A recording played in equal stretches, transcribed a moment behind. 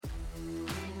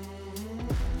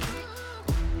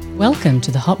Welcome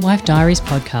to the Hotwife Diaries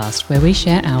podcast, where we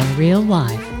share our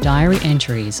real-life diary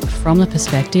entries from the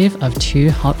perspective of two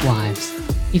hot wives.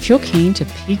 If you're keen to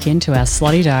peek into our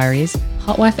slutty diaries,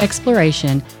 hotwife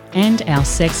exploration, and our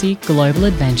sexy global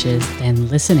adventures, then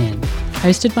listen in.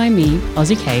 Hosted by me,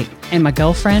 Aussie Kate, and my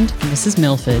girlfriend, Mrs.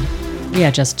 Milford, we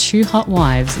are just two hot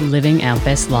wives living our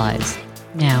best lives.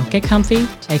 Now, get comfy,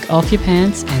 take off your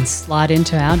pants, and slide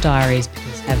into our diaries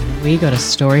because have we got a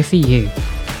story for you.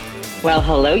 Well,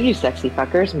 hello, you sexy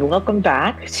fuckers, and welcome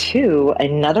back to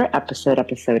another episode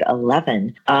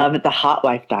 11 of the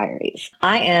Hotwife Diaries.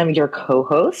 I am your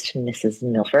co-host, Mrs.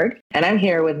 Milford, and I'm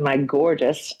here with my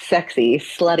gorgeous, sexy,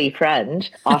 slutty friend,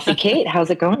 Aussie Kate.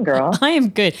 How's it going, girl? I am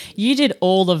good. You did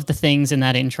all of the things in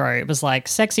that intro. It was like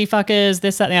sexy fuckers,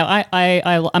 this, that, now.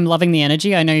 I'm loving the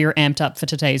energy. I know you're amped up for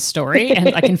today's story,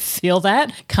 and I can feel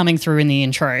that coming through in the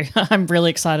intro. I'm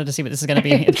really excited to see what this is going to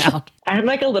be about. I'm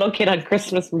like a little kid on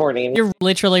Christmas morning. You're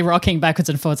literally rocking backwards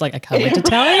and forwards like, I can't wait to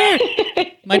tell you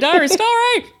my diary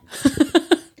story.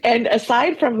 And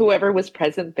aside from whoever was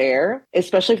present there,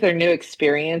 especially if they're new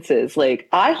experiences, like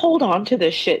I hold on to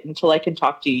this shit until I can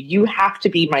talk to you. You have to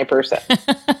be my person.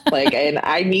 And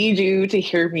I need you to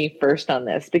hear me first on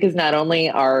this, because not only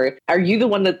are you the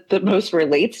one that the most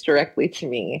relates directly to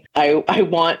me, I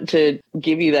want to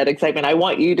give you that excitement. I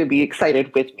want you to be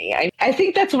excited with me. I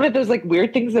think that's one of those like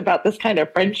weird things about this kind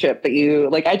of friendship that you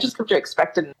like, I just come to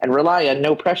expect and rely on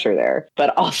no pressure there,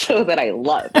 but also that I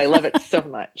love it so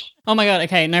much. Oh my God.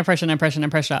 Okay. No pressure, no pressure, no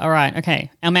pressure. All right. Okay.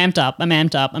 I'm amped up.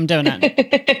 I'm doing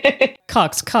it.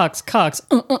 Cocks.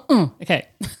 Okay.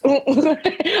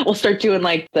 We'll start doing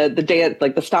like the day,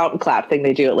 like the stomp clap thing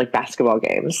they do at like basketball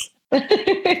games.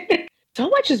 So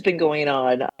much has been going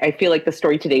on. I feel like the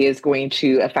story today is going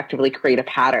to effectively create a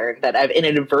pattern that I've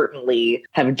inadvertently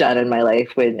have done in my life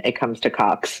when it comes to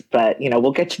cocks. But,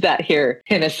 we'll get to that here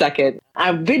in a second.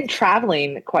 I've been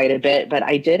traveling quite a bit, but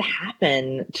I did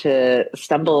happen to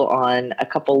stumble on a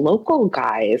couple local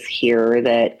guys here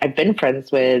that I've been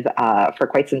friends with for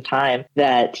quite some time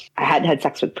that I hadn't had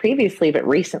sex with previously, but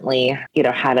recently,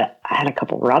 had a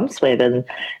couple rumps with. And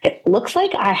it looks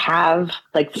like I have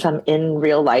like some in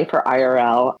real life or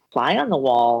IRL fly on the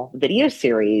wall video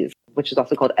series, which is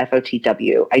also called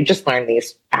FOTW. I just learned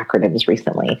these acronyms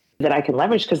recently that I can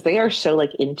leverage because they are so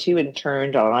like into and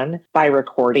turned on by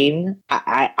recording.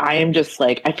 I am just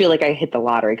like, I feel like I hit the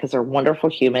lottery because they're wonderful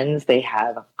humans. They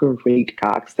have great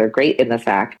cocks. They're great in the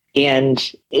sack.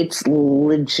 And it's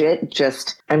legit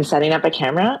just, I'm setting up a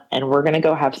camera and we're going to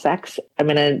go have sex. I'm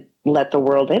going to let the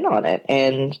world in on it.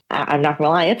 And I'm not going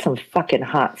to lie, it's some fucking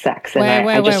hot sex. And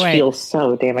I just feel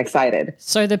so damn excited.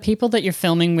 So the people that you're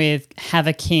filming with have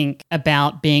a kink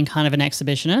about being kind of an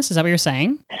exhibitionist. Is that what you're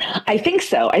saying? I think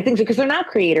so because they're not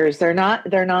creators. They're not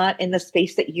in the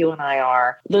space that you and I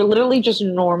are. They're literally just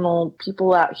normal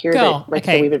people out here that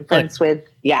we've been friends with.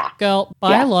 Yeah. Girl,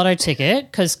 buy a lotto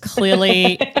ticket because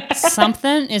clearly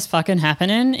something is fucking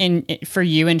happening for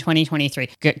you in 2023.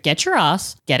 Get your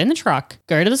ass, get in the truck,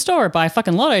 go to the store, buy a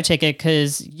fucking lotto ticket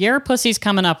because your pussy's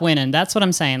coming up winning. That's what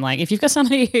I'm saying. Like if you've got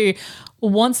somebody who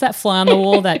wants that fly on the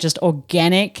wall, that just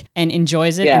organic and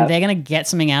enjoys it and they're going to get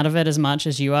something out of it as much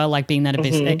as you are, like being that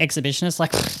exhibitionist,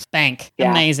 like bank. Yeah.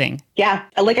 Amazing. Yeah.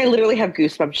 Like I literally have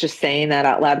goosebumps just saying that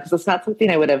out loud because it's not something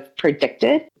I would have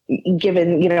predicted.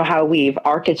 Given, how we've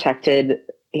architected,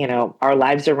 our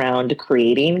lives around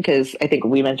creating, because I think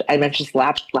I mentioned this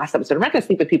last episode, I'm not going to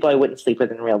sleep with people I wouldn't sleep with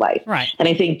in real life. Right. And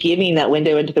I think giving that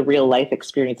window into the real life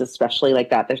experience, especially like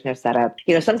that, there's no setup.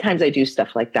 Sometimes I do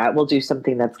stuff like that. We'll do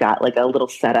something that's got like a little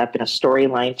setup and a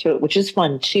storyline to it, which is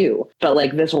fun too. But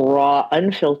like this raw,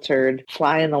 unfiltered,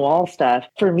 fly in the wall stuff,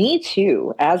 for me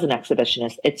too, as an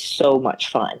exhibitionist, it's so much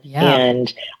fun. Yeah.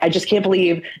 And I just can't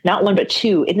believe not one, but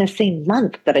two in the same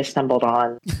month that I stumbled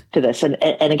on to this. And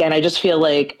again, I just feel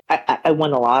like I won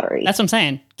the lottery. That's what I'm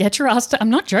saying. Get your ass I'm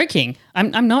not joking.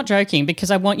 I'm not joking because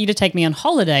I want you to take me on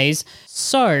holidays.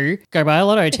 So go buy a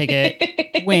lotto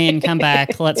ticket, win, come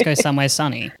back. Let's go somewhere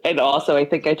sunny. And also, I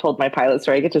think I told my pilot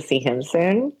story I get to see him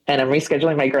soon and I'm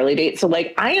rescheduling my girly date. So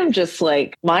like, I am just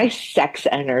like, my sex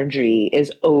energy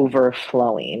is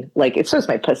overflowing. Like it's just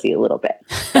my pussy a little bit,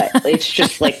 but it's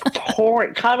just like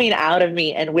coming out of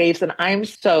me in waves. And I'm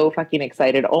so fucking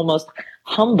excited, almost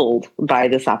humbled by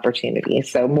this opportunity.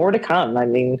 So more to come. I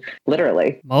mean,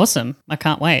 literally. Awesome. I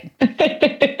can't wait.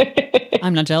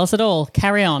 I'm not jealous at all.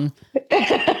 Carry on.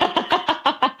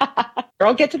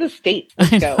 Girl, get to the States.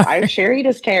 Let's go. I'm sharing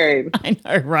is caring. I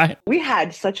know, right? We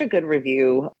had such a good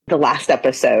review the last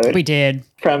episode. We did.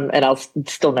 And I'll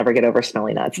still never get over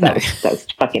smelly nuts. That was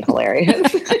fucking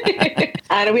hilarious.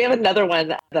 And we have another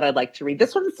one that I'd like to read.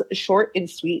 This one's short and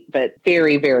sweet, but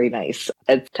very, very nice.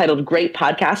 It's titled Great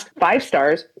Podcast, 5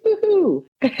 stars. Woohoo.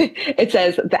 It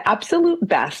says the absolute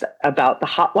best about the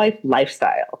Hotwife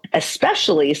lifestyle,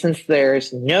 especially since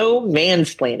there's no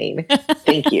mansplaining.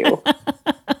 Thank you.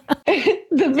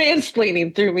 The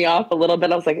mansplaining threw me off a little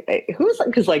bit. I was like, hey,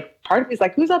 because like part of me is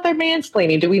like, who's out there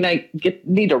mansplaining? Do we like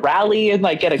need to rally and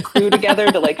like get a crew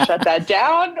together to like shut that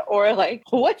down? Or like,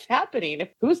 what's happening?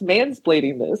 Who's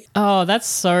mansplaining this? Oh,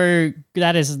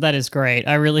 that is great.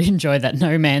 I really enjoyed that.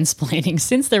 No mansplaining.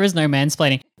 Since there is no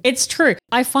mansplaining. It's true.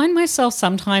 I find myself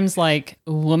sometimes like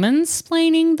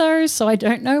woman-splaining though, so I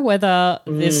don't know whether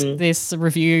this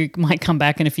review might come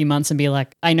back in a few months and be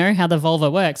like, I know how the vulva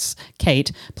works,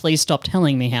 Kate, please stop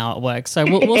telling me how it works. So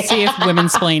we'll see if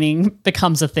women-splaining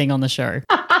becomes a thing on the show.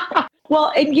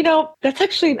 Well, and that's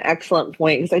actually an excellent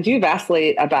point because I do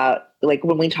vacillate about like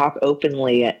when we talk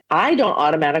openly, I don't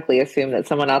automatically assume that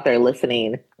someone out there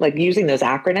listening, like using those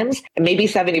acronyms, and maybe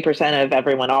 70% of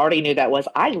everyone already knew that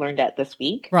I learned that this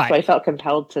week. Right. So I felt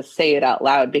compelled to say it out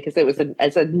loud because it was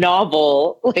as a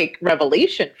novel like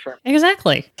revelation for me.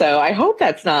 Exactly. So I hope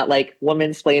that's not like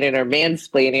woman-splaining or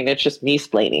man-splaining. It's just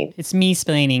me-splaining. It's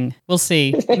me-splaining. We'll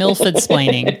see.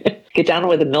 Milford-splaining. Get down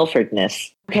with the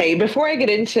Milfordness. Okay, before I get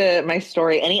into my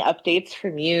story, any updates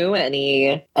from you?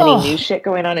 Any new shit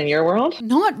going on in your world?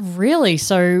 Not really.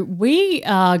 So we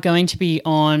are going to be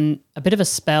on a bit of a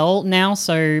spell now.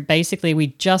 So basically we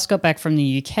just got back from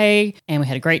the UK and we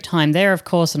had a great time there, of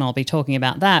course, and I'll be talking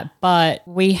about that. But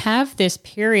we have this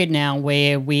period now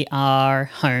where we are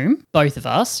home, both of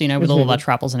us, with all of our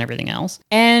travels and everything else.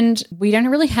 And we don't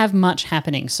really have much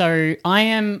happening. So I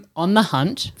am on the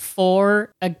hunt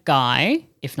for a guy,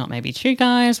 if not maybe 2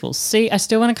 guys, we'll see. I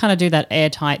still want to kind of do that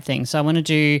airtight thing. So I want to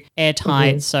do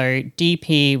airtight, so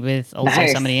DP with also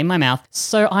somebody in my mouth.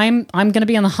 So I'm going to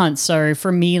be on the hunt. So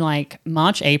for me, like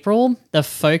March, April, the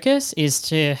focus is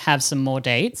to have some more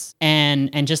dates and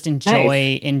just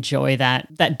enjoy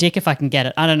that dick if I can get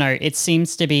it. I don't know. It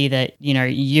seems to be that,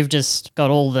 you've just got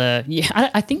all the,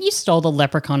 I think you stole the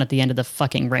leprechaun at the end of the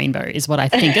fucking rainbow is what I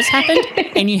think has happened.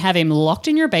 And you have him locked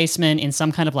in your basement in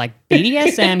some kind of like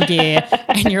BDSM gear.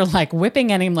 And you're like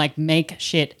whipping at him like, make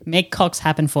cocks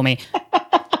happen for me.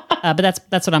 But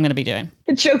that's what I'm going to be doing.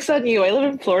 The joke's on you. I live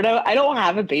in Florida. I don't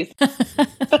have a basement.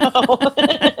 So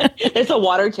there's a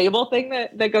water table thing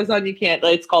that goes on. You can't,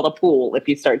 it's called a pool if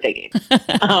you start digging.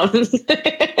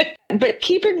 But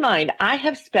keep in mind, I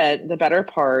have spent the better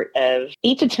part of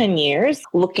 8 to 10 years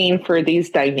looking for these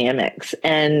dynamics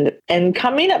and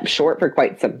coming up short for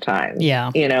quite some time.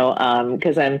 Yeah.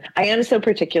 Because I am so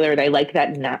particular and I like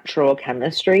that natural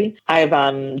chemistry. I've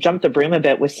jumped the broom a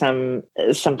bit with some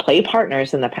play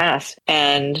partners in the past,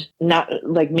 and not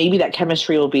like maybe that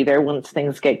chemistry will be there once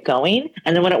things get going.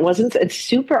 And then when it wasn't, it's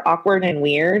super awkward and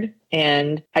weird.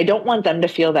 And I don't want them to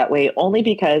feel that way only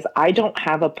because I don't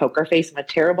have a poker face. I'm a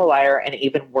terrible liar and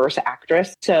even worse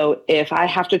actress. So if I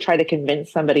have to try to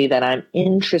convince somebody that I'm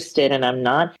interested and I'm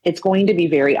not, it's going to be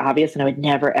very obvious. And I would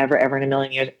never, ever, ever in a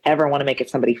million years ever want to make it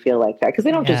somebody feel like that because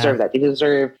they don't deserve that. They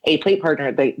deserve a play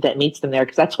partner that meets them there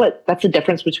because that's the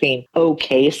difference between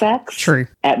okay sex, true,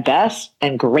 at best,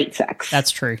 and great sex.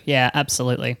 That's true. Yeah,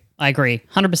 absolutely. I agree.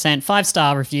 100%.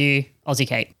 5-star review, Aussie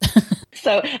Kate.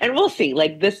 So, and we'll see,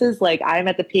 like, this is like, I'm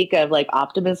at the peak of like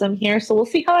optimism here. So we'll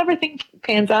see how everything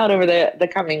pans out over the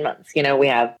coming months. We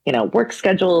have, work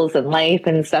schedules and life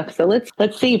and stuff. So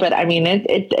let's see. But I mean,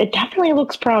 it definitely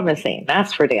looks promising.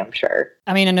 That's for damn sure.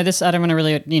 I mean, I know this, I don't want to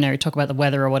really, talk about the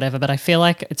weather or whatever, but I feel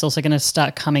like it's also going to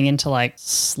start coming into like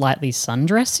slightly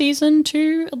sundress season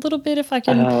too, a little bit if I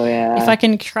can, if I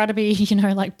can try to be,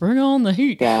 like bring on the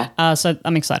heat. Yeah. So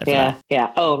I'm excited for that.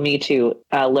 Yeah. Oh, me too.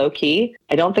 Low key.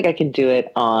 I don't think I can do it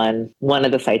on one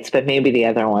of the sites, but maybe the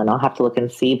other one. I'll have to look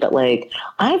and see. But like,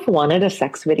 I've wanted a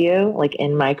sex video like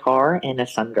in my car in a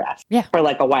sundress for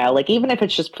like a while. Like, even if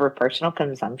it's just for personal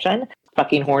consumption,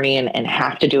 fucking horny and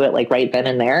have to do it like right then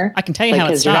and there. I can tell you how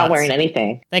it starts. You're not wearing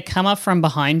anything. They come up from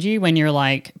behind you when you're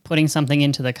like putting something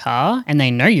into the car and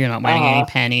they know you're not wearing any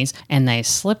panties and they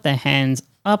slip their hands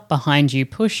up behind you,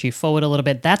 push you forward a little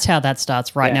bit. That's how that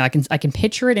starts right now. I can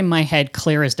picture it in my head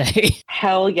clear as day.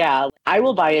 Hell yeah. I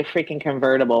will buy a freaking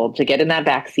convertible to get in that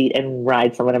back seat and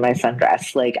ride someone in my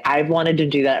sundress. Like, I've wanted to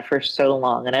do that for so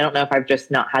long. And I don't know if I've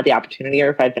just not had the opportunity or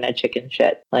if I've been a chicken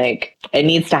shit. Like, it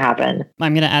needs to happen.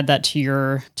 I'm going to add that to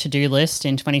your to-do list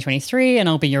in 2023 and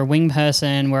I'll be your wing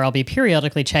person where I'll be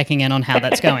periodically checking in on how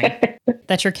that's going.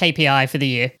 That's your KPI for the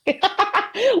year.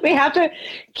 We have to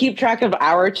keep track of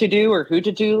our to-do or who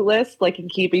to-do list, like, and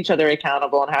keep each other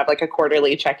accountable and have like a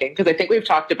quarterly check-in. Because I think we've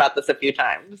talked about this a few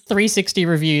times. 360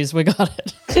 reviews. We got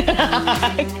it.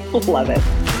 Love it.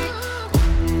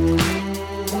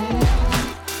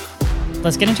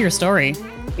 Let's get into your story.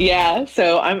 Yeah,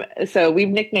 so we've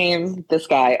nicknamed this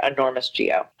guy Enormous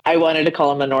Geo. I wanted to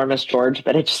call him Enormous George,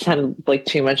 but it just sounded like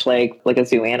too much like a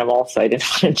zoo animal, so I didn't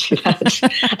want to do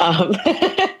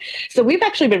that. So we've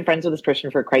actually been friends with this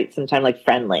person for quite some time, like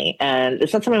friendly, and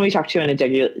it's not someone we talk to on a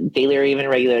daily or even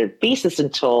regular basis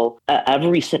until of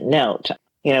recent note.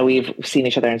 You know, we've seen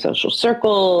each other in social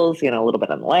circles, you know, a little bit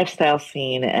on the lifestyle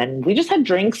scene, and we just had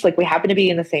drinks. Like, we happened to be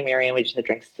in the same area, and we just had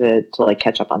drinks to like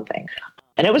catch up on things.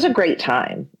 And it was a great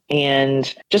time.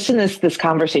 And just in this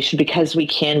conversation, because we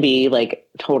can be like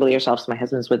totally ourselves, my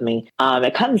husband's with me,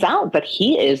 it comes out that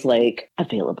he is like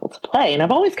available to play. And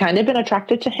I've always kind of been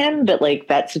attracted to him, but like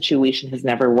that situation has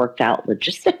never worked out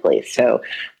logistically. So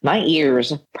my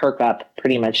ears perk up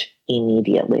pretty much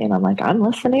immediately. And I'm like, I'm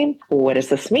listening. What does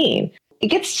this mean? It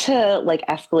gets to like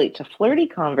escalate to flirty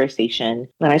conversation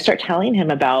when I start telling him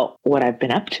about what I've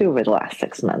been up to over the last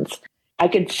 6 months. I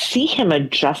could see him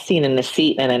adjusting in the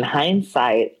seat, and in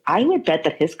hindsight, I would bet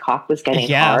that his cock was getting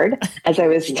hard as I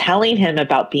was telling him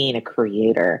about being a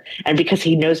creator. And because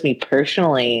he knows me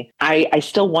personally, I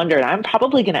still wondered, I'm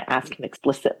probably going to ask him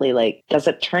explicitly, like, does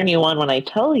it turn you on when I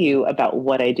tell you about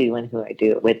what I do and who I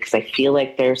do it with? Because I feel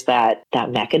like there's that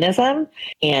mechanism,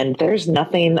 and there's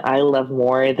nothing I love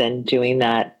more than doing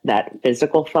that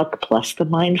physical fuck plus the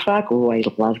mind fuck. Oh, I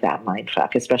love that mind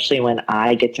fuck, especially when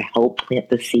I get to help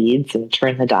plant the seeds and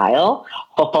turn the dial.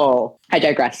 Oh, I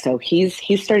digress. So he's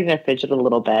starting to fidget a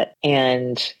little bit,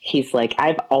 and he's like,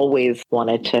 I've always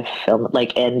wanted to film,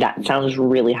 like, and that sounds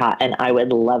really hot, and I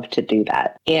would love to do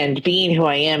that. And being who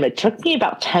I am, it took me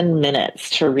about 10 minutes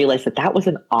to realize that was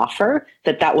an offer,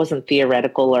 that wasn't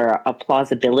theoretical or a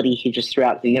plausibility he just threw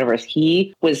out to the universe.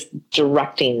 He was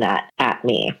directing that at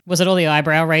me. Was it all the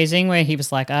eyebrow raising where he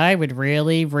was like, I would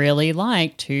really, really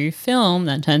like to film,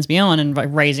 that turns me on,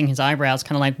 and raising his eyebrows,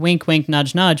 kind of like wink, wink,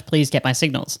 nudge, nudge, please get my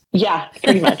signals. Yeah,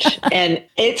 pretty much. And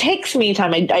it takes me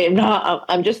time.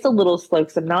 I'm just a little slow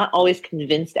because I'm not always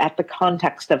convinced at the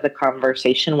context of the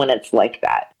conversation when it's like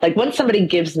that. Like, when somebody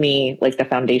gives me like the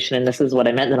foundation and this is what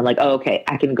I meant, then I'm like, oh, okay,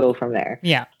 I can go from there.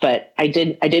 Yeah. But I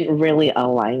didn't really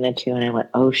align the two, and I went,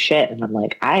 oh shit. And I'm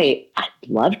like, I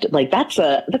loved it. Like, that's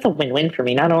a win-win for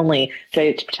me. Not only do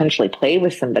I potentially play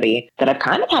with somebody that I've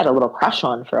kind of had a little crush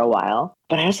on for a while,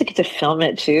 but I also get to film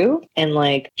it too. And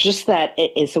like, just that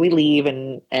so we leave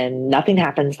and nothing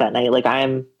happens that night. Like,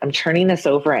 I'm turning this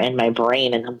over in my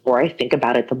brain, and the more I think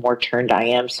about it, the more turned on I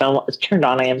am so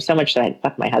much that I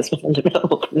fucked my husband in the middle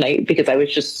of the night because I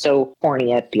was just so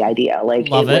horny at the idea. Like,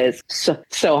 it was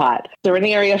so hot. So we're in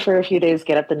the area for a few days,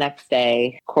 get up the next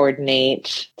day,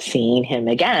 coordinate seeing him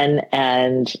again.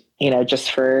 And, you know,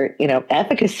 just for, you know,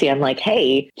 efficacy, I'm like,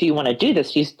 hey, do you want to do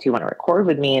this? Do you want to record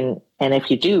with me? And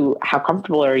if you do, how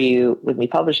comfortable are you with me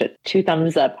publish it? 2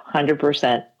 thumbs up,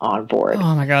 100% on board.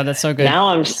 Oh my God, that's so good. Now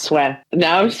I'm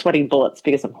sweating bullets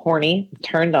because I'm horny, I'm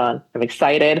turned on, I'm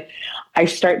excited.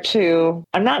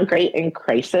 I'm not great in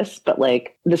crisis, but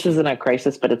like, this isn't a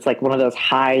crisis, but it's like one of those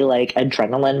high, like,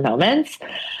 adrenaline moments.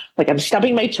 Like, I'm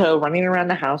stubbing my toe, running around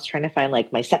the house, trying to find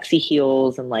like my sexy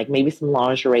heels and like maybe some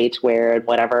lingerie to wear and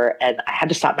whatever. And I had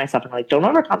to stop myself and like, don't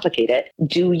overcomplicate it.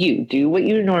 Do what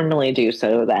you normally do.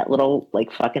 So that little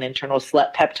like fucking internal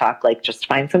slut pep talk, like, just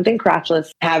find something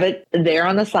crotchless, have it there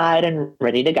on the side and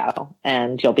ready to go,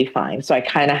 and you'll be fine. So I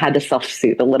kind of had to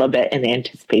self-soothe a little bit in the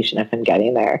anticipation of him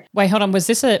getting there. Wait, hold on. Was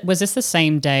this the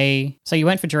same day? So you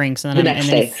went for drinks and then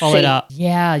day. You followed up.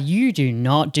 Yeah, you do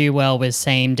not do well with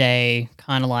same day.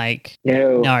 Kind of like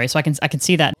no. So I can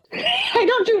see that. I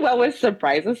don't do well with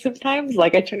surprises sometimes.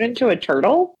 Like, I turn into a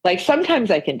turtle. Like, sometimes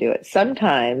I can do it.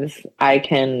 Sometimes I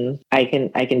can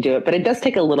do it, but it does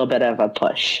take a little bit of a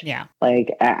push. Yeah.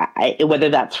 Like, whether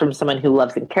that's from someone who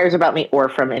loves and cares about me or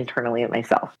from internally at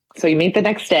myself. So you meet the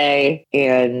next day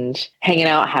and hanging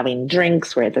out, having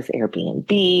drinks. We're at this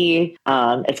Airbnb.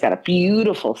 It's got a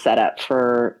beautiful setup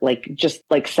for like, just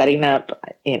like setting up,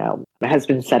 you know, my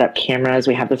husband set up cameras.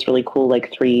 We have this really cool,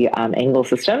 like 3 angle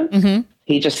system. Mm-hmm.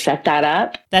 He just set that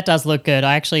up. That does look good.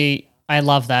 I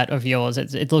love that of yours.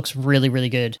 It looks really, really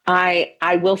good.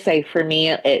 I will say, for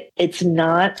me, it's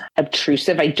not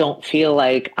obtrusive. I don't feel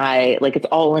like it's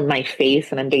all in my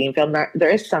face and I'm being filmed. There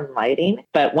is some lighting,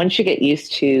 but once you get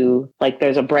used to, like,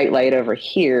 there's a bright light over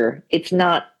here, it's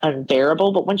not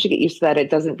unbearable. But once you get used to that, it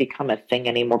doesn't become a thing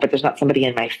anymore. But there's not somebody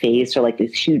in my face or like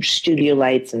these huge studio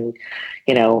lights and,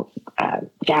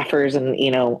 gaffers and,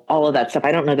 all of that stuff.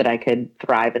 I don't know that I could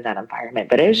thrive in that environment,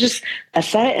 but it was just a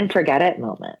set it and forget it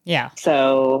moment. Yeah.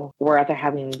 So we're out there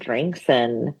having drinks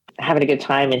and having a good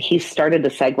time. And he started to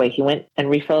segue. He went and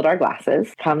refilled our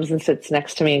glasses, comes and sits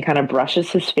next to me and kind of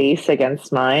brushes his face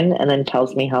against mine and then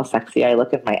tells me how sexy I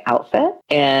look in my outfit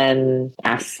and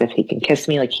asks if he can kiss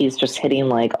me. Like he's just hitting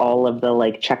like all of the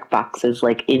like check boxes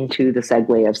like into the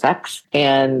segue of sex.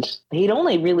 And he'd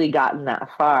only really gotten that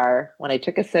far when I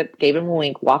took a sip, gave him a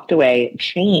wink, walked away,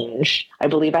 changed. I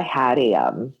believe I had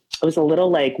it was a little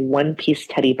like one-piece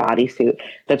teddy bodysuit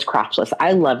that's crotchless.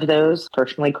 I love those.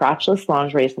 Personally, crotchless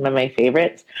lingerie is some of my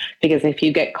favorites because if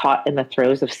you get caught in the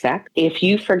throes of sex, if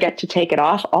you forget to take it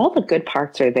off, all the good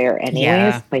parts are there anyways.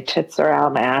 Yeah. My tits are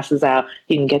out, my ass is out.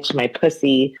 You can get to my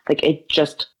pussy. Like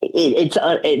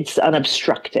it's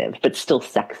unobstructive, but still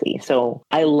sexy. So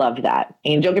I love that.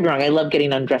 And don't get me wrong, I love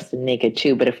getting undressed and naked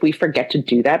too. But if we forget to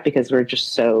do that because we're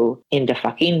just so into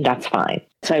fucking, that's fine.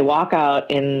 So I walk out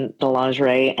in the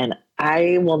lingerie and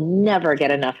I will never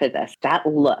get enough of this. That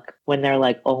look when they're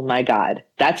like, oh my God,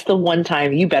 that's the one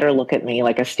time you better look at me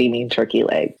like a steaming turkey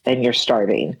leg and you're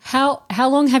starving. How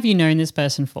long have you known this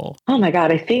person for? Oh my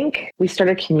God, I think we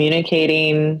started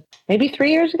communicating maybe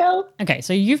 3 years ago. Okay,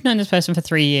 so you've known this person for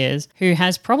 3 years who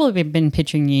has probably been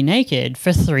picturing you naked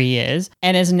for 3 years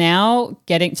and is now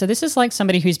getting... So this is like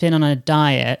somebody who's been on a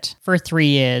diet for 3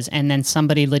 years and then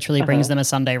somebody literally brings them a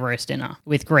Sunday roast dinner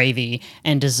with gravy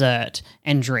and dessert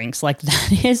and drinks. Like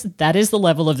that is the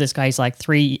level of this guy. He's like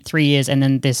three years and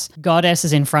then this goddess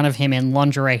is in front of him in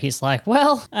lingerie. He's like,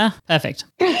 well, perfect.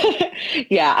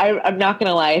 Yeah, I'm not going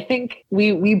to lie. I think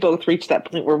we both reached that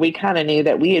point where we kind of knew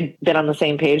that we had been on the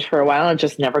same page for a while and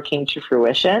just never came to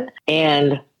fruition.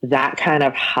 And that kind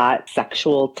of hot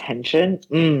sexual tension,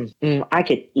 I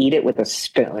could eat it with a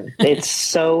spoon. It's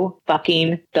so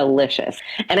fucking delicious.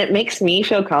 And it makes me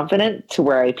feel confident to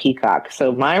where I peacock.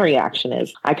 So my reaction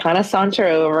is I kind of saunter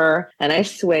over and I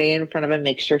sway in front of him,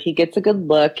 make sure he gets a good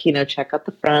look, check out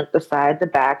the front, the side, the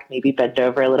back, maybe bend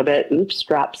over a little bit. Oops,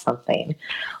 drop something.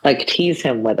 Like tease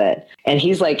him with it. And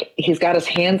he's got his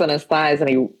hands on his thighs and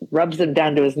he rubs them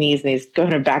down to his knees and he's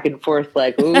going back and forth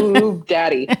like, ooh,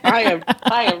 daddy, I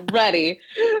am ready.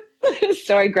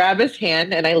 So I grab his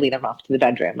hand and I lead him off to the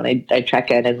bedroom and I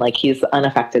check in and like he's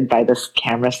unaffected by this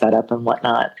camera setup and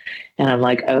whatnot. And I'm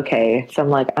like, okay. So I'm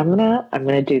like, I'm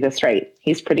gonna do this right.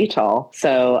 He's pretty tall.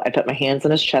 So I put my hands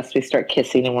on his chest. We start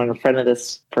kissing and we're in front of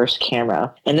this first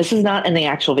camera. And this is not in the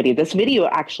actual video. This video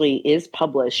actually is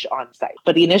published on site.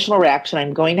 But the initial reaction,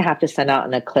 I'm going to have to send out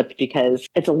in a clip because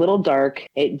it's a little dark.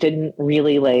 It didn't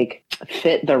really like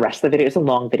fit the rest of the video. It's a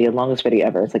long video, longest video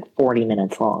ever. It's like 40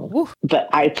 minutes long. Oof. But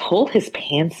I pulled his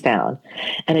pants down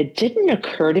and it didn't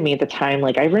occur to me at the time.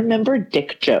 Like I remember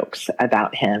dick jokes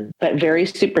about him, but very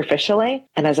superficially.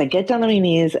 And as I get down on my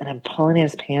knees and I'm pulling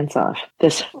his pants off,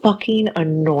 this fucking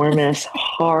enormous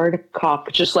hard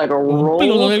cock just like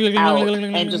rolls out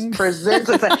and just presents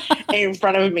itself in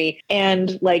front of me.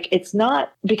 And like, it's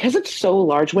not because it's so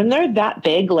large when they're that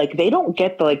big, like they don't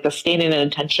get the standing in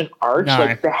attention arch, no.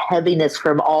 Like the heaviness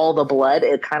from all the blood,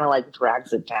 it kind of like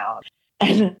drags it down.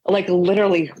 And like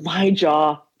literally my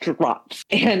jaw drops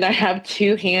and I have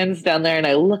two hands down there and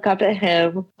I look up at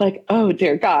him like, oh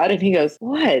dear God. And he goes,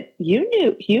 what? You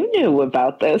knew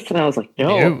about this? And I was like,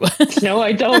 no,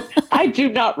 I don't. I do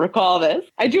not recall this.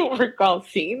 I don't recall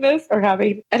seeing this or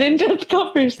having an in-depth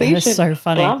conversation. That's so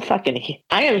funny. Well,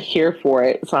 I am here for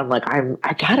it. So I'm like,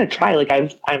 I gotta try. Like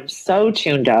I'm so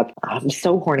tuned up. I'm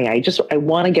so horny. I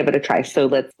want to give it a try. So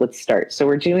let's start. So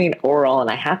we're doing oral and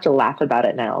I have to laugh about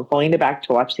it now. Going back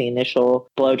to watch the initial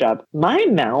blowjob, my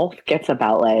mouth gets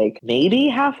about like maybe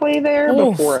halfway there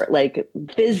before like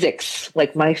physics,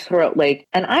 like my throat, like,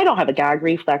 and I don't have a gag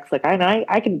reflex. Like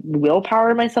I can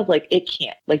willpower myself. Like it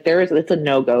can't, like it's a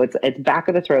no-go. It's back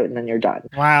of the throat and then you're done.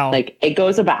 Wow. Like it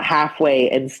goes about halfway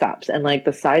and stops. And like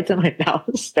the sides of my mouth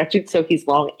is stretching so he's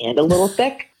long and a little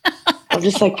thick. I'm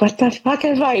just like, what the fuck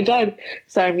have I done?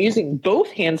 So I'm using both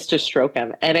hands to stroke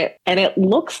him. And it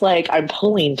looks like I'm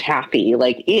pulling taffy.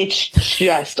 Like it's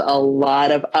just a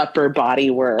lot of upper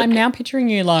body work. I'm now picturing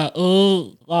you like,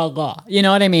 oh, blah, blah. You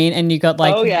know what I mean? And you got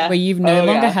like, where you no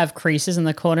longer have creases in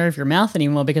the corner of your mouth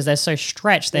anymore because they're so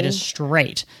stretched. They're just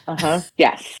straight.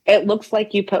 Yes. It looks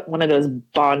like you put one of those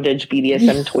bondage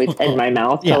BDSM toys in my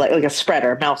mouth. So like a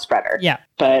spreader, mouth spreader. Yeah.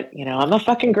 But I'm a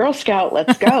fucking Girl Scout.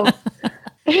 Let's go.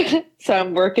 So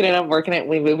I'm working it.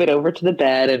 We move it over to the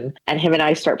bed and him and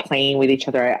I start playing with each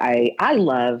other. I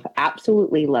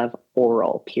absolutely love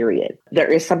oral, period.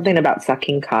 There is something about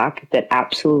sucking cock that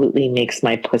absolutely makes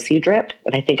my pussy drip.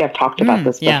 And I think I've talked about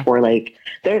this before. Like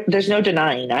there's no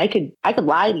denying. I could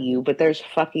lie to you, but there's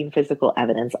fucking physical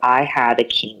evidence. I have a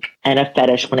kink and a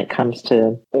fetish when it comes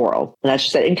to oral. And that's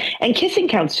just it. And kissing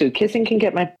counts too. Kissing can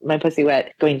get my pussy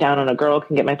wet. Going down on a girl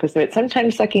can get my pussy wet.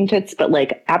 Sometimes sucking tits, but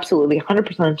like absolutely 100%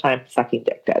 of the time sucking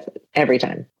dick does it. Every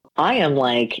time. I am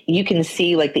like, you can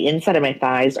see like the inside of my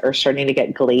thighs are starting to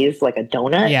get glazed like a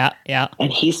donut. Yeah.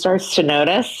 And he starts to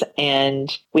notice,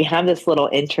 and we have this little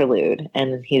interlude,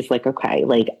 and he's like, okay,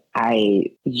 like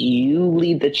you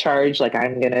lead the charge. Like,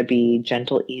 I'm going to be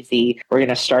gentle, easy. We're going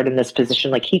to start in this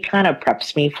position. Like, he kind of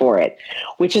preps me for it,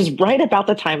 which is right about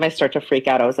the time I start to freak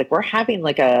out. I was like, we're having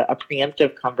like a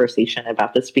preemptive conversation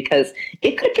about this because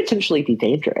it could potentially be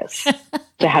dangerous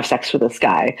to have sex with this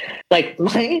guy. Like,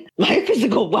 my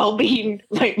physical well-being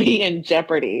might be in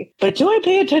jeopardy. But do I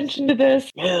pay attention to this?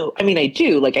 No. I mean, I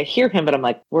do. Like, I hear him, but I'm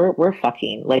like, we're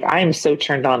fucking. Like, I am so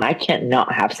turned on. I can't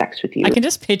not have sex with you. I can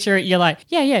just picture it. You're like,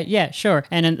 yeah, sure.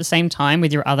 And at the same time,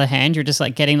 with your other hand, you're just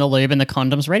like getting the lube and the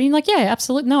condoms ready. And like, yeah,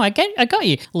 absolutely. No, I got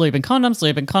you. Lube and condoms,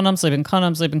 lube and condoms, lube and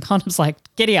condoms, lube and condoms. Like,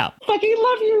 giddy up. Fucking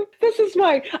love you. This is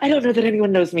why I don't know that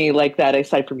anyone knows me like that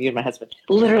aside from you and my husband.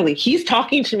 Literally, he's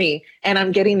talking to me and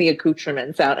I'm getting the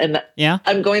accoutrements out, and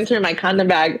I'm going through my condom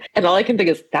bag, and all I can think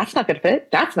is, that's not going to fit.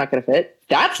 That's not going to fit.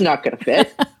 That's not going to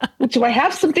fit. Do I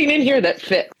have something in here that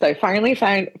fits? So I finally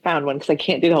found one, because I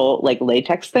can't do the whole like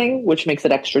latex thing, which makes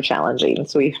it extra challenging.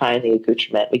 So we find the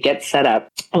accoutrement, we get set up.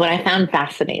 And what I found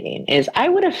fascinating is I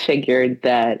would have figured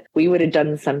that we would have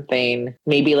done something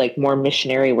maybe like more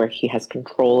missionary where he has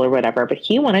control or whatever, but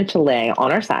he wanted to lay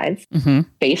on our sides,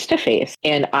 face to face.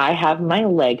 And I have my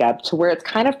leg up to where it's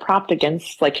kind of propped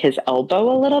against like his elbow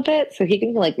a little bit. So he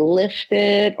can like lift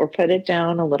it or put it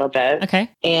down a little bit. Okay.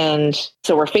 And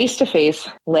so we're face to face.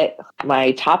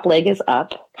 My top leg is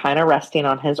up, kind of resting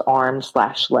on his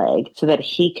arm/leg, so that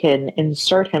he can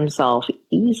insert himself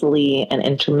easily and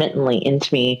intermittently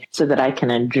into me so that I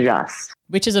can adjust.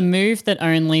 Which is a move that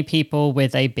only people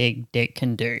with a big dick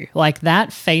can do. Like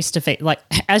that face to face, like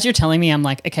as you're telling me, I'm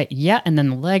like, okay, yeah. And then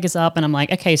the leg is up and I'm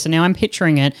like, okay, so now I'm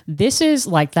picturing it. This is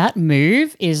like, that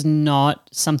move is not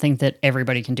something that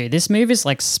everybody can do. This move is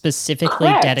like specifically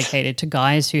dedicated to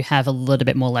guys who have a little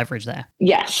bit more leverage there.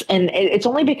 Yes. And it's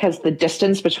only because the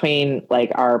distance between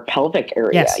like our pelvic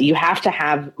area, you have to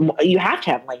have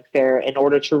length there in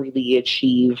order to really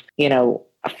achieve,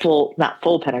 not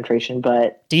full penetration,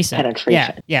 but decent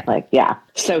penetration. Yeah.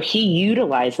 So he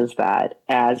utilizes that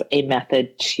as a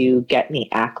method to get me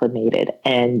acclimated,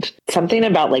 and something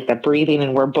about like the breathing,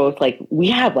 and we're both like, we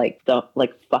have like the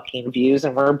like fucking views,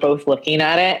 and we're both looking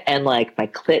at it, and like my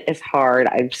clit is hard.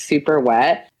 I'm super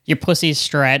wet. Your pussy's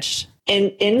stretched.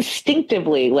 And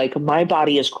instinctively, like my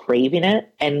body is craving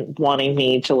it and wanting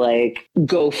me to like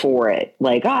go for it.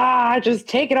 Like, just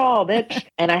take it all, bitch.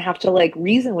 And I have to like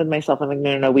reason with myself. I'm like,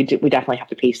 no, we definitely have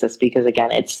to pace this, because again,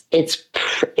 it's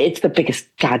the biggest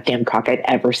goddamn cock I'd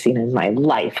ever seen in my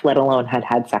life, let alone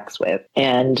had sex with.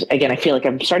 And again, I feel like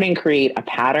I'm starting to create a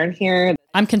pattern here.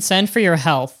 I'm concerned for your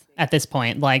health at this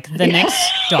point. Like the next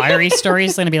diary story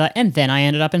is going to be like, and then I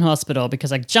ended up in hospital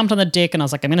because I jumped on the dick and I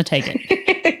was like, I'm going to take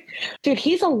it. Dude,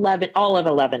 he's all of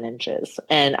 11 inches.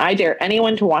 And I dare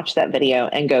anyone to watch that video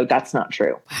and go, that's not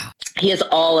true. Wow. He is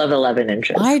all of 11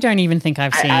 inches. I don't even think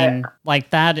I've seen like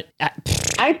that.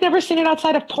 I've never seen it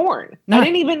outside of porn. No. I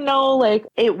didn't even know like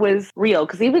it was real.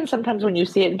 Because even sometimes when you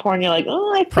see it in porn, you're like,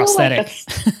 oh, I feel prosthetic.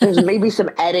 Like there's maybe some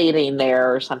editing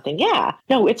there or something. Yeah.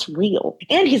 No, it's real.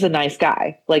 And he's a nice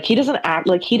guy. Like he doesn't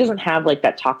have like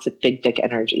that toxic big dick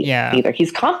energy either.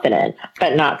 He's confident,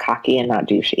 but not cocky and not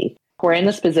douchey. We're in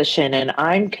this position and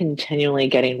I'm continually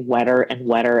getting wetter and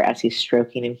wetter as he's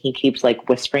stroking, and he keeps like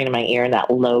whispering in my ear in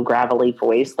that low gravelly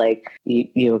voice, like,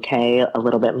 you okay? A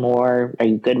little bit more? Are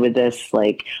you good with this?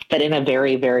 Like, but in a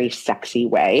very, very sexy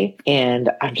way.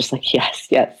 And I'm just like, yes.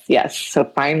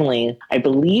 So finally, I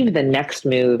believe the next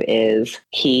move is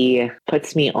he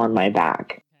puts me on my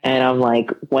back. And I'm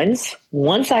like, once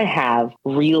I have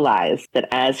realized that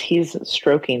as he's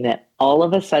stroking, that all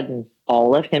of a sudden,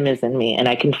 all of him is in me, and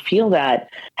I can feel that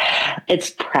it's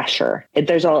pressure.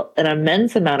 There's an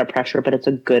immense amount of pressure, but it's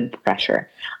a good pressure.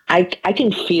 I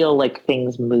can feel like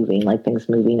things moving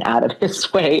out of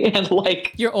his way, and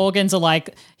like your organs are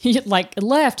like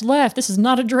left. This is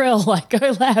not a drill. Like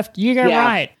go left, you go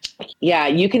right. Yeah,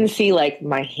 you can see like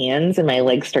my hands and my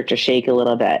legs start to shake a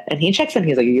little bit. And he checks in.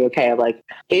 He's like, are you okay? I'm like,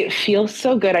 it feels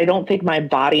so good. I don't think my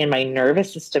body and my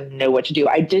nervous system know what to do.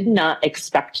 I did not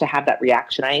expect to have that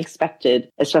reaction. I expected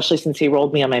expected, especially since he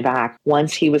rolled me on my back,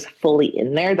 once he was fully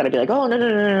in there, that I'd be like, oh, no,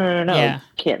 Yeah.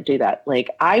 can't do that. Like,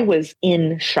 I was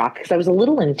in shock because I was a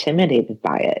little intimidated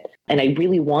by it. And I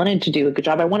really wanted to do a good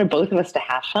job. I wanted both of us to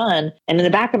have fun. And in the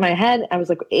back of my head, I was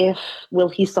like, will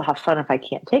he still have fun if I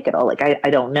can't take it all? Like, I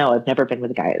don't know. I've never been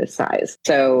with a guy this size.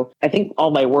 So I think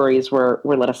all my worries were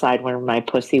let aside when my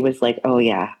pussy was like, oh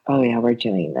yeah, we're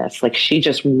doing this. Like, she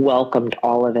just welcomed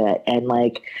all of it. And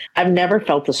like, I've never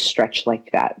felt a stretch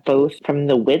like that, both from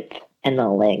the width and the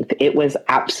length. It was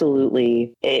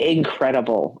absolutely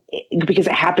incredible because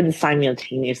it happened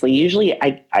simultaneously. Usually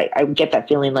I get that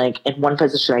feeling like in one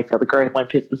position I feel the girth, one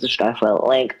position I feel the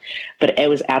length, but it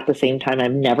was at the same time.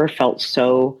 I've never felt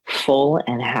so full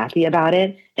and happy about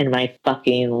it in my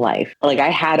fucking life. Like,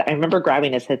 I remember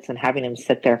grabbing his hips and having him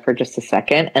sit there for just a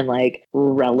second and like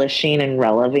relishing and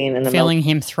releving in the feeling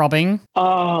him throbbing.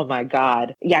 Oh my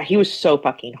God. Yeah, he was so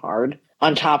fucking hard.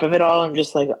 On top of it all, I'm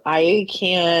just like, I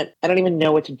don't even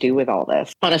know what to do with all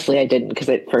this. Honestly, I didn't, because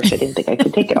at first I didn't think I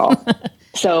could take it all.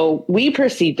 So we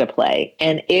proceed to play,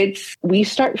 and we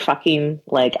start fucking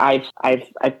like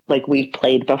we've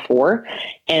played before,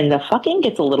 and the fucking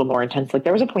gets a little more intense. Like,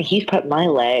 there was a point he put my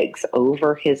legs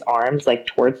over his arms, like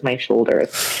towards my shoulders,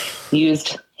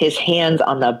 used his hands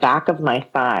on the back of my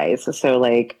thighs. So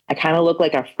like, I kind of look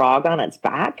like a frog on its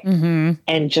back,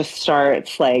 and just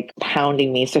starts like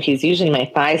pounding me. So he's using my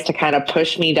thighs to kind of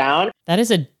push me down. That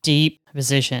is a deep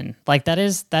position. Like,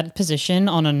 that position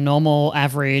on a normal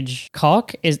average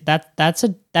cock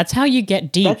that's how you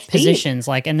get deep positions.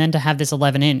 Like, and then to have this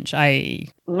 11-inch,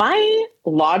 my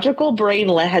logical brain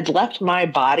had left my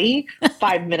body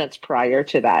 5 minutes prior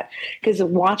to that, because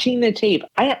watching the tape,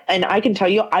 I can tell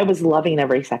you, I was loving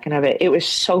every second of it. It was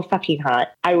so fucking hot.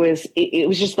 It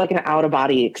was just like an out of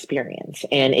body experience.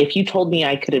 And if you told me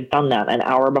I could have done that an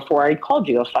hour before, I'd called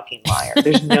you a fucking liar.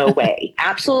 There's no way,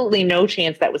 absolutely no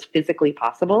chance that was physically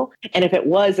possible. And if it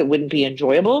was, it wouldn't be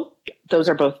enjoyable. Those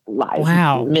are both lies.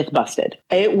 Wow. Myth busted.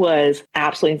 It was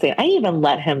absolutely insane. I even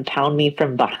let him pound me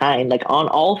from behind, like on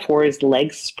all fours,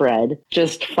 legs spread,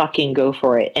 just fucking go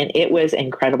for it. And it was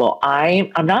incredible.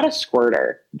 I'm not a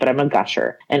squirter, but I'm a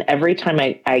gusher. And every time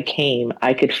I came,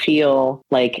 I could feel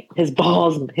like his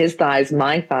balls, his thighs,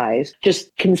 my thighs,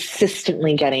 just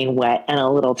consistently getting wet and a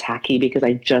little tacky, because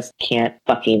I just can't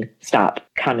fucking stop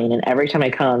coming. And every time I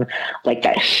come, like,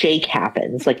 that shake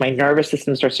happens, like my nervous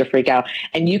system starts to freak out.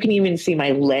 And you can even see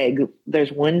my leg.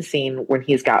 There's one scene when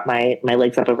he's got my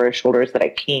legs up over his shoulders that I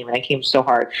came so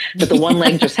hard, but the one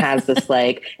leg just has this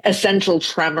like essential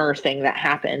tremor thing that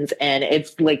happens. And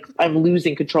it's like, I'm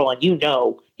losing control. And you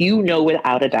know,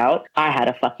 without a doubt, I had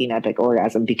a fucking epic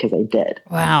orgasm because I did.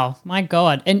 Wow. My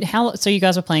God. And so you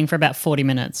guys were playing for about 40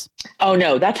 minutes? Oh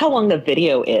no, that's how long the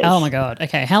video is. Oh my God.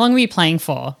 Okay. How long were you playing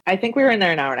for? I think we were in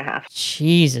there an hour and a half.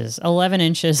 Jesus. 11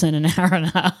 inches in an hour and a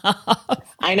half.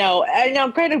 I know.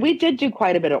 Granted, we did do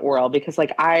quite a bit of oral, because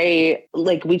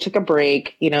we took a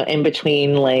break, in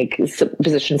between like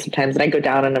positions sometimes, and I go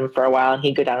down on him for a while and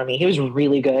he'd go down on me. He was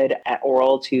really good at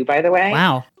oral too, by the way.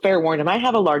 Wow. Fair warning, I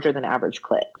have a larger than average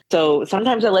clit. So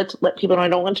sometimes I let people know. I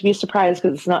don't want to be surprised,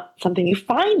 because it's not something you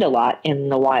find a lot in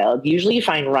the wild. Usually you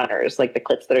find runners, like the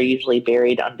clits that are usually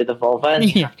buried under the vulva,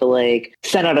 and you have to like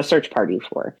send out a search party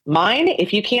for. Mine,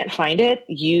 if you can't find it,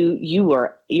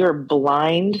 you're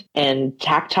blind, and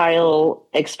tactile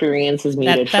experience is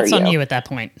needed for you. That's on you at that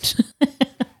point.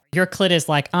 Your clit is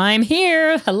like, I'm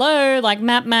here, hello, like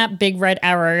map, big red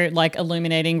arrow, like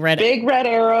illuminating red. Big red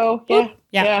arrow, yeah.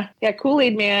 Yeah.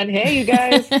 Kool-Aid man. Hey, you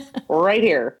guys, right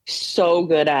here. So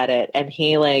good at it. And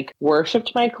he like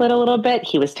worshipped my clit a little bit.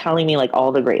 He was telling me like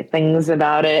all the great things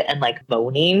about it, and like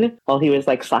moaning while he was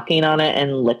like sucking on it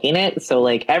and licking it. So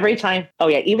like every time,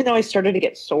 even though I started to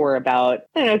get sore about,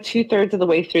 2/3 of the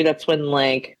way through, that's when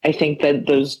like, I think that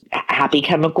those happy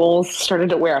chemicals started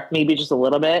to wear off maybe just a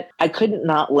little bit. I couldn't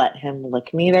not let him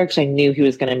lick me there, because I knew he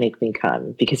was going to make me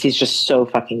come, because he's just so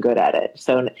fucking good at it.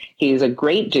 So he's a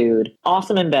great dude.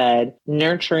 Awesome in bed,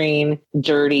 nurturing,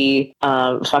 dirty,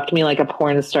 fucked me like a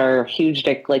porn star, huge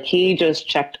dick. Like, he just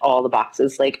checked all the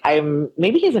boxes. Like,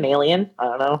 maybe he's an alien. I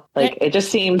don't know. Like, it just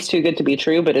seems too good to be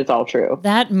true, but it's all true.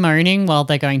 That moaning while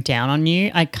they're going down on you,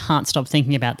 I can't stop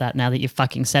thinking about that now that you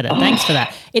fucking said it. Thanks for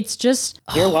that. It's just...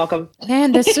 You're welcome.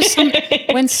 Man, there's just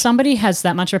when somebody has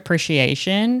that much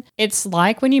appreciation, it's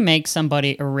like when you make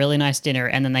somebody a really nice dinner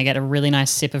and then they get a really nice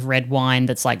sip of red wine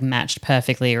that's like matched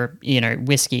perfectly, or,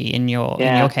 whiskey in your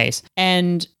case,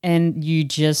 and you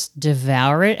just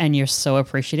devour it, and you're so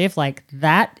appreciative. Like,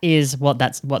 that is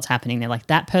what's happening there. Like,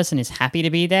 that person is happy to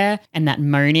be there, and that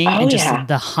moaning and just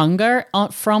the hunger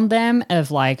from them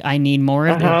of like, I need more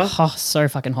of it. Oh, so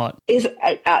fucking hot. Is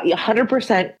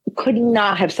 100% could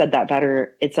not have said that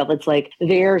better itself. It's like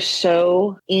they're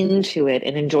so into it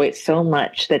and enjoy it so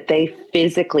much that they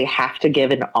physically have to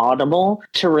give an audible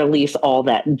to release all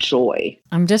that joy.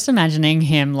 I'm just imagining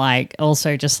him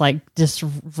also just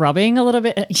rubbing a little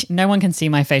bit. No one can see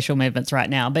my facial movements right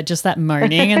now, but just that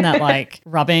moaning and that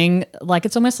rubbing,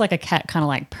 it's almost like a cat kind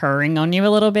of purring on you a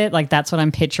little bit. That's what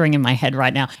I'm picturing in my head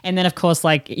right now. And then of course,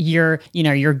 your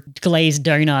glazed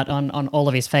donut on all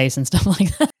of his face and stuff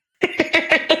like that.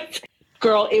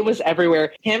 Girl, it was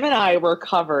everywhere. Him and I were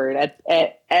covered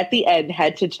at the end,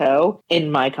 head to toe,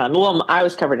 in my cum. Well, I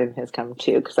was covered in his cum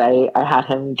too, because I had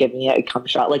him give me a cum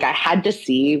shot. I had to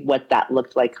see what that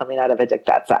looked like coming out of a dick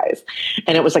that size.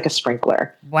 And it was like a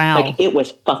sprinkler. Wow. It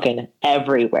was fucking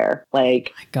everywhere. My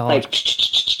God.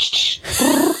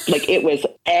 It was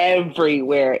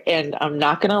everywhere. And I'm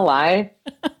not going to lie,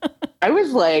 I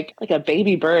was like a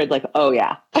baby bird, oh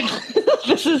yeah.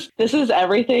 This is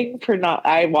everything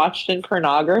I watched in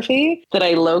pornography that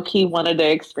I low-key wanted to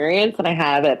experience, and I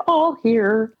have it all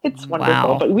here. It's wonderful.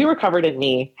 Wow. But we were covered in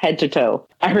me, head to toe.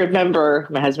 I remember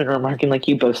my husband remarking,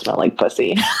 you both smell like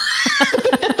pussy.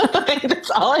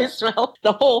 That's all I smelled.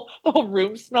 The whole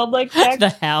room smelled like sex. The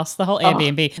house, the whole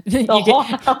Airbnb. Whole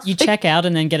house. You check out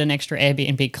and then get an extra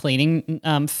Airbnb cleaning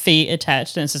fee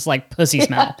attached, and it's just pussy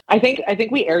smell. I think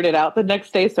we aired it out the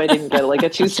next day, so I didn't get a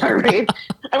 2-star rate.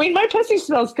 I mean, my pussy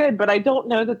smells good, but I don't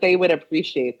know that they would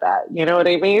appreciate that. You know what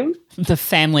I mean? The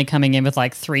family coming in with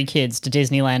 3 kids to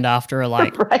Disneyland after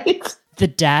right. The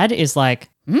dad is Right.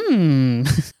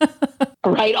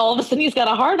 All of a sudden he's got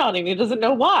a heart on him. He doesn't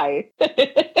know why.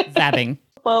 Vabbing.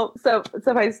 Well, so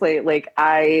sufficiently,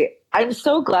 I'm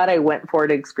so glad I went for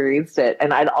it and experienced it.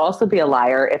 And I'd also be a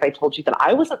liar if I told you that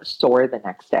I wasn't sore the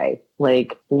next day.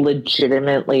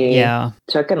 Legitimately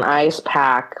took an ice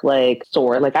pack,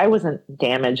 sore. I wasn't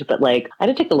damaged, but I had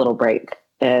to take a little break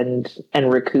and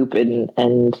recoup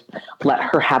and let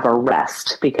her have a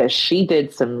rest, because she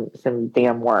did some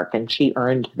damn work and she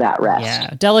earned that rest.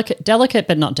 Yeah. Delicate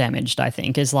but not damaged, I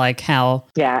think, is how.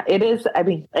 Yeah, it is. I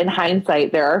mean, in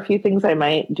hindsight, there are a few things I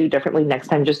might do differently next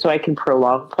time, just so I can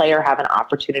prolong play or have an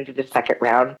opportunity to second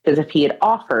round. Because if he had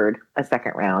offered a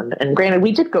second round, and granted,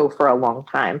 we did go for a long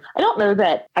time, I don't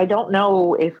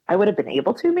know if I would have been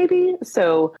able to, maybe.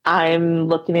 So I'm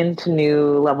looking into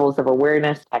new levels of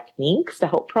awareness techniques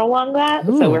to help prolong that.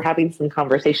 Ooh. So we're having some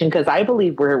conversation, because I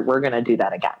believe we're going to do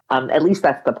that again. At least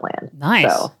that's the plan.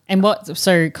 Nice. And what's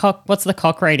the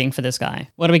cock rating for this guy?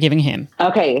 What are we giving him?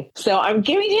 Okay, so I'm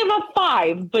giving him a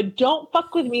 5, but don't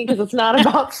fuck with me, because it's not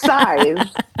about size.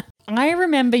 I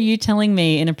remember you telling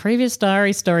me in a previous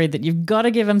diary story that you've got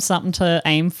to give him something to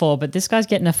aim for, but this guy's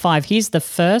getting a 5. He's the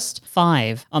first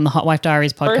 5 on the Hotwife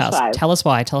Diaries podcast. Tell us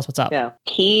why. Tell us what's up. Yeah.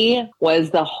 He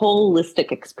was the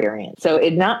holistic experience. So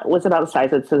it not was about the size,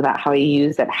 it's about how he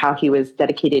used it, how he was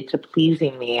dedicated to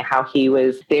pleasing me, how he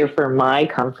was there for my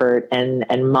comfort and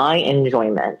my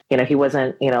enjoyment. He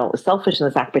wasn't, selfish in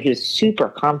this act, but he was super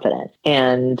confident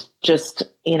and just,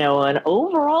 an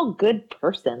overall good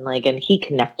person. And he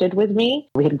connected with me.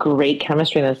 We had great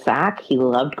chemistry in the sack. He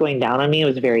loved going down on me. He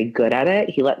was very good at it.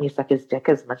 He let me suck his dick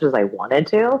as much as I wanted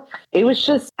to. It was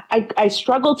just, I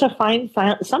struggled to find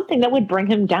something that would bring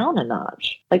him down a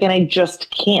notch. And I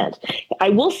just can't. I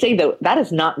will say though, that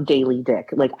is not daily dick.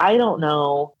 I don't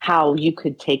know how you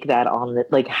could take that on,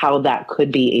 how that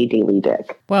could be a daily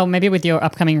dick. Well, maybe with your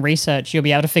upcoming research, you'll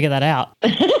be able to figure that out.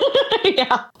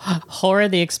 Yeah. Horror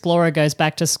the Explorer goes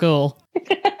back to school.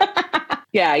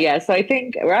 Yeah. So I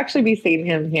think we'll actually be seeing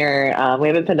him here. We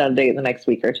haven't pinned down a date in the next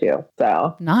week or two.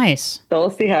 So nice. So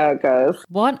we'll see how it goes.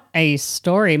 What a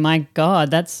story. My God,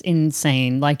 that's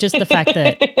insane. Just the fact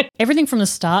that everything from the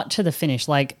start to the finish,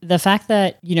 the fact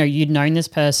that, you'd known this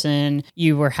person,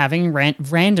 you were having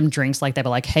random drinks, they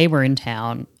were hey, we're in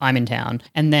town, I'm in town,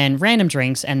 and then random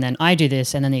drinks, and then I do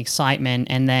this, and then the excitement,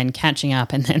 and then catching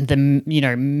up, and then the,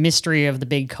 mystery of the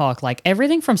big cock.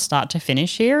 Everything from start to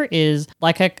finish here is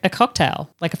a cocktail.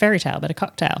 Like a fairy tale, but a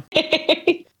cocktail.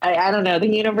 I don't know. The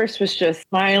universe was just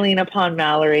smiling upon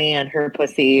Mallory and her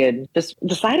pussy, and just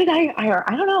decided I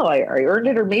don't know. I earned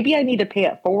it, or maybe I need to pay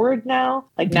it forward now.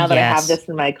 Now that I have this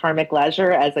in my karmic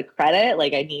ledger as a credit,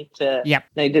 I need to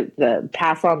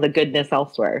pass on the goodness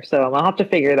elsewhere. So I'll have to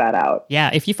figure that out.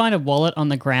 Yeah, if you find a wallet on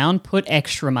the ground, put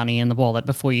extra money in the wallet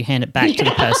before you hand it back to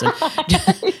the person.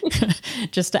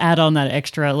 Just to add on that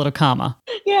extra little karma.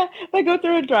 Yeah, if I go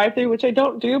through a drive-thru, which I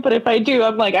don't do, but if I do,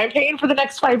 I'm I'm paying for the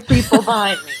next 5 people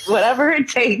behind me. Whatever it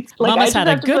takes. Mama's had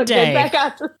a good day.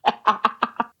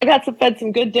 I got fed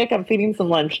some good dick. I'm feeding some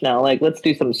lunch now. Like, let's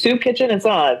do some soup kitchen. It's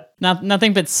on.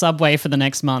 Nothing but Subway for the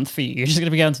next month for you. You're just going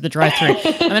to be going to the drive-thru.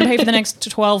 And then pay for the next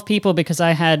 12 people because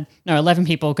 11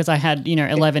 people because I had,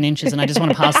 11 inches and I just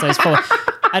want to pass those forward.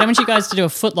 I don't want you guys to do a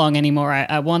foot long anymore.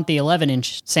 I want the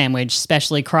 11-inch sandwich,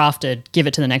 specially crafted. Give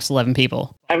it to the next 11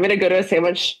 people. I'm going to go to a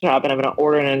sandwich shop and I'm going to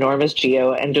order an enormous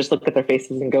Geo and just look at their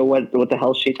faces and go, what the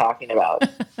hell is she talking about?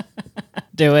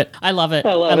 Do it. I love it.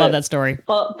 I love that story.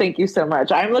 Well, thank you so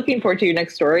much. I'm looking forward to your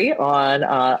next story on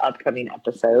upcoming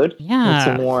episode. Yeah.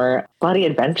 Some more slutty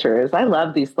adventures. I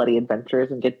love these slutty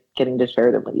adventures and getting to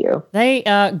share them with you. They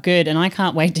are good, and I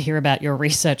can't wait to hear about your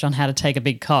research on how to take a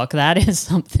big cock. That is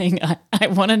something I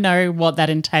want to know what that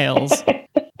entails.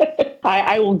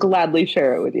 I will gladly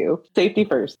share it with you. Safety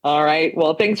first. All right.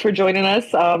 Well, thanks for joining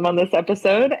us on this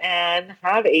episode and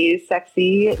have a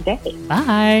sexy day.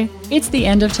 Bye. It's the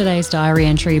end of today's diary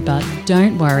entry, but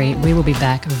don't worry, we will be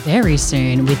back very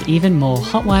soon with even more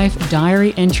Hotwife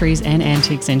diary entries and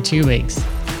antics in 2 weeks.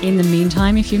 In the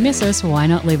meantime, if you miss us, why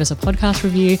not leave us a podcast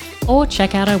review or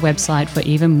check out our website for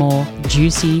even more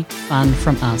juicy fun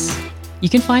from us. You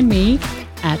can find me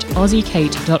at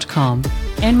aussiekate.com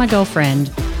and my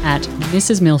girlfriend at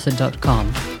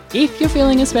mrsmilford.com. If you're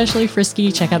feeling especially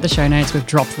frisky, check out the show notes. We've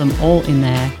dropped them all in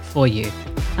there for you.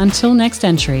 Until next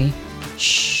entry,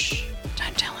 shh.